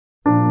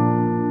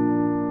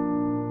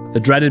The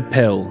dreaded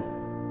pill.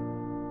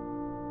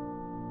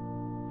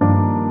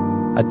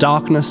 A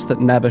darkness that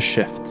never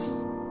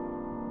shifts.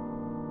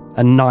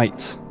 A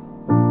night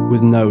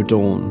with no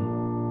dawn.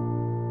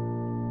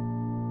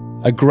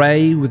 A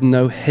grey with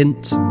no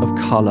hint of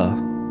colour.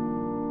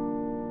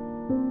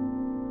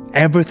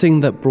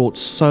 Everything that brought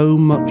so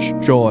much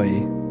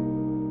joy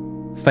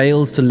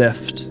fails to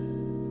lift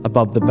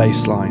above the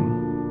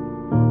baseline.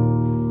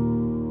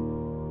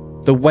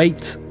 The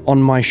weight on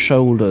my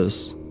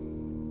shoulders,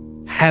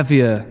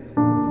 heavier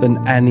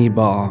than any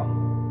bar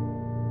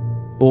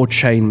or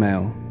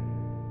chainmail,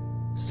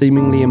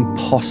 seemingly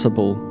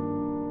impossible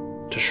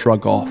to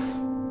shrug off.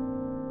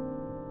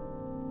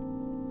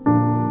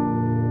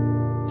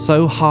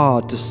 So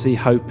hard to see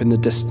hope in the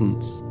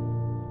distance,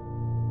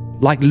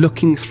 like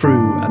looking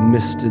through a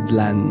misted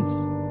lens.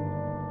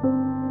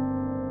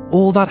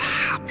 All that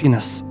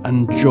happiness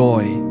and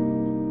joy,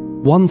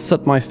 once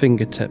at my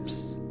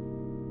fingertips,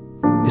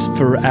 is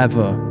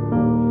forever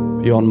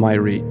beyond my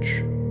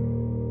reach,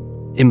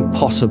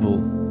 impossible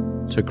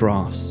to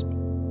grasp.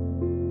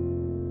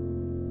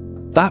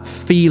 That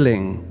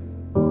feeling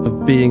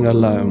of being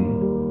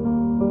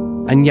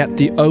alone, and yet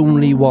the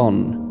only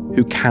one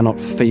who cannot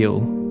feel.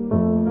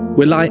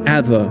 Will I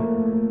ever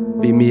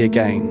be me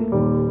again?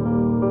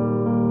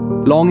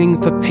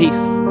 Longing for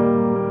peace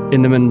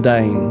in the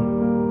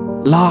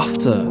mundane,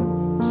 laughter,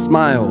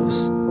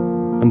 smiles,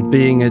 and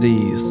being at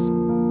ease.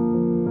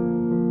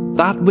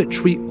 That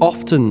which we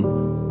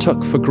often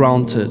took for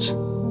granted,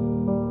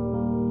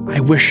 I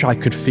wish I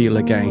could feel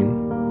again.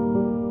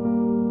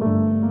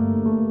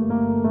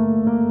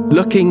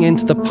 Looking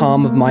into the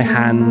palm of my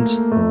hand,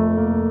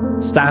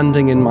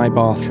 standing in my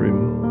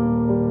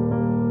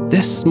bathroom,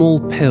 this small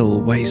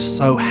pill weighs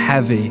so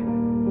heavy.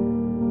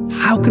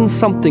 How can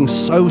something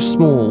so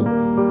small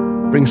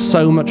bring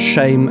so much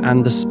shame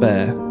and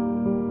despair?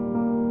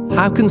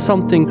 How can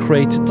something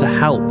created to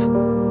help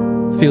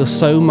feel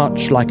so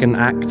much like an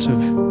act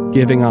of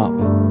giving up?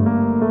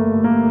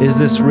 Is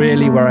this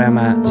really where I'm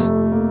at?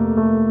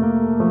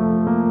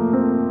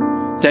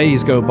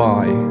 Days go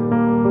by,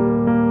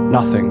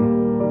 nothing.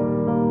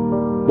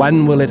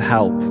 When will it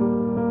help?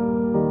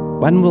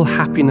 When will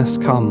happiness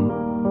come?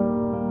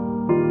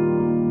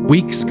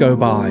 Weeks go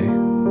by.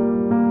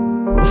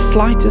 The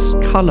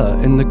slightest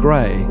colour in the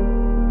grey.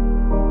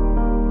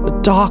 The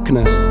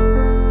darkness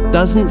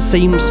doesn't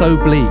seem so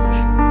bleak.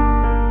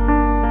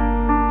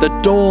 The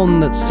dawn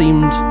that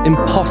seemed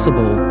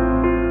impossible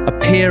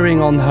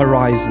appearing on the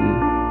horizon.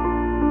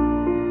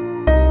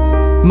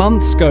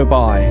 Months go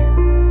by.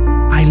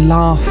 I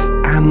laugh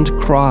and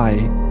cry.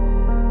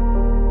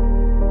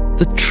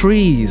 The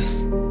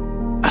trees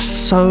are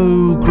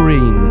so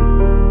green,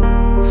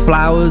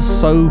 flowers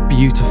so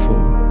beautiful.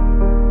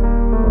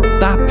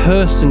 That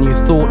person you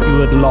thought you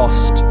had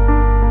lost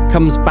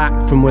comes back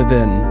from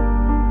within.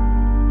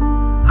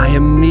 I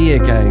am me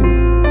again.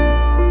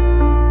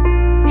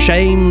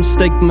 Shame,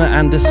 stigma,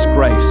 and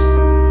disgrace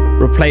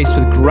replaced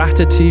with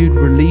gratitude,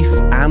 relief,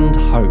 and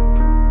hope.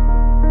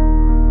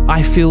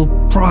 I feel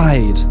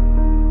pride,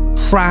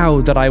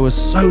 proud that I was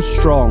so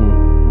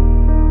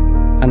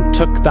strong and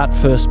took that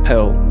first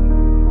pill,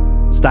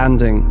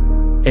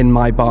 standing in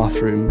my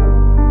bathroom.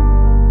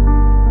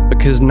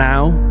 Because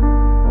now,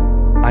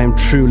 I am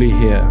truly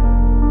here.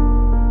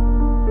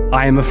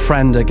 I am a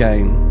friend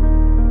again,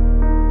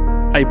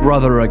 a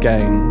brother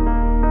again,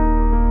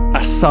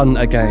 a son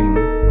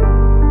again.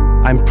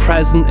 I'm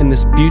present in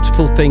this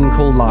beautiful thing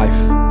called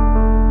life,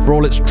 for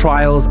all its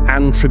trials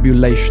and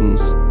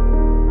tribulations.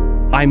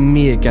 I'm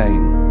me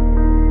again.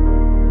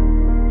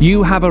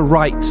 You have a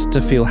right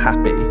to feel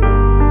happy.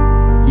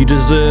 You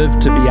deserve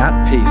to be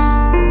at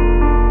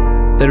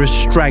peace. There is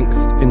strength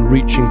in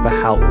reaching for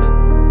help.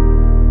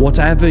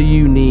 Whatever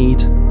you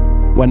need,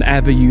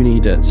 whenever you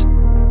need it.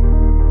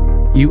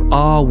 You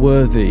are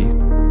worthy.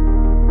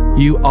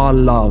 You are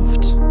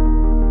loved.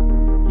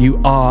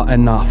 You are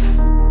enough.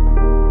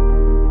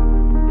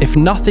 If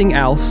nothing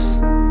else,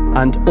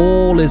 and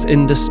all is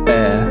in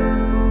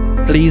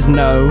despair, please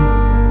know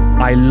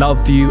I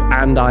love you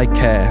and I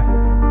care.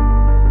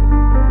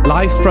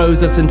 Life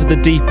throws us into the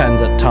deep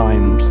end at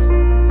times.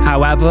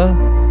 However,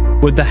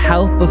 with the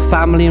help of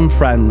family and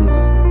friends,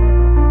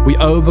 we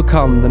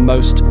overcome the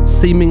most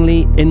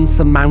seemingly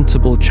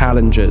insurmountable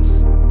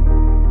challenges.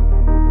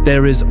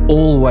 There is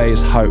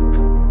always hope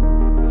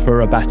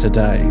for a better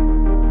day.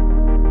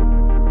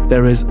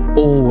 There is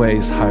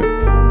always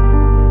hope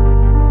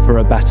for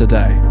a better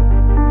day.